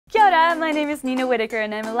Kia ora, my name is Nina Whittaker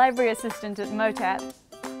and I'm a library assistant at MOTAT.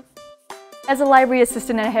 As a library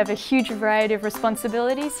assistant, I have a huge variety of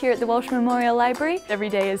responsibilities here at the Walsh Memorial Library. Every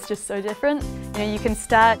day is just so different. You can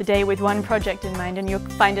start the day with one project in mind and you'll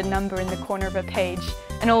find a number in the corner of a page,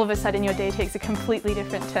 and all of a sudden your day takes a completely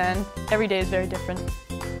different turn. Every day is very different.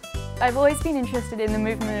 I've always been interested in the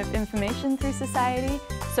movement of information through society.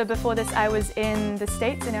 So before this I was in the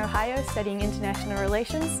States, in Ohio, studying international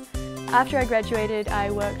relations. After I graduated,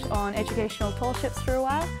 I worked on educational tall ships for a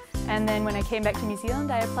while, and then when I came back to New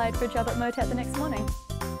Zealand, I applied for a job at MOTAT the next morning.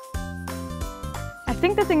 I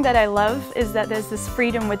think the thing that I love is that there's this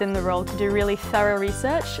freedom within the role to do really thorough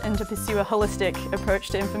research and to pursue a holistic approach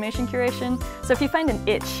to information curation. So if you find an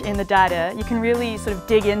itch in the data, you can really sort of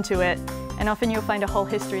dig into it, and often you'll find a whole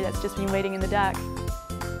history that's just been waiting in the dark.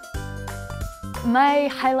 My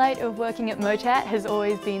highlight of working at MOTAT has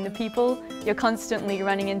always been the people. You're constantly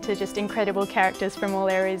running into just incredible characters from all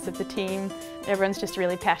areas of the team. Everyone's just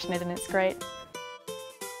really passionate and it's great.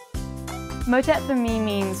 MOTAT for me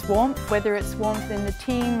means warmth, whether it's warmth in the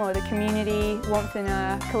team or the community, warmth in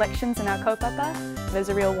our collections and our kaupapa. There's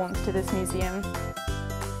a real warmth to this museum.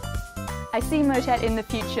 I see MOTAT in the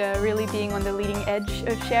future really being on the leading edge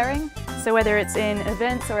of sharing. So whether it's in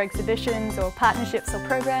events or exhibitions or partnerships or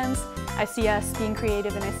programs, I see us being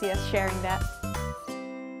creative and I see us sharing that.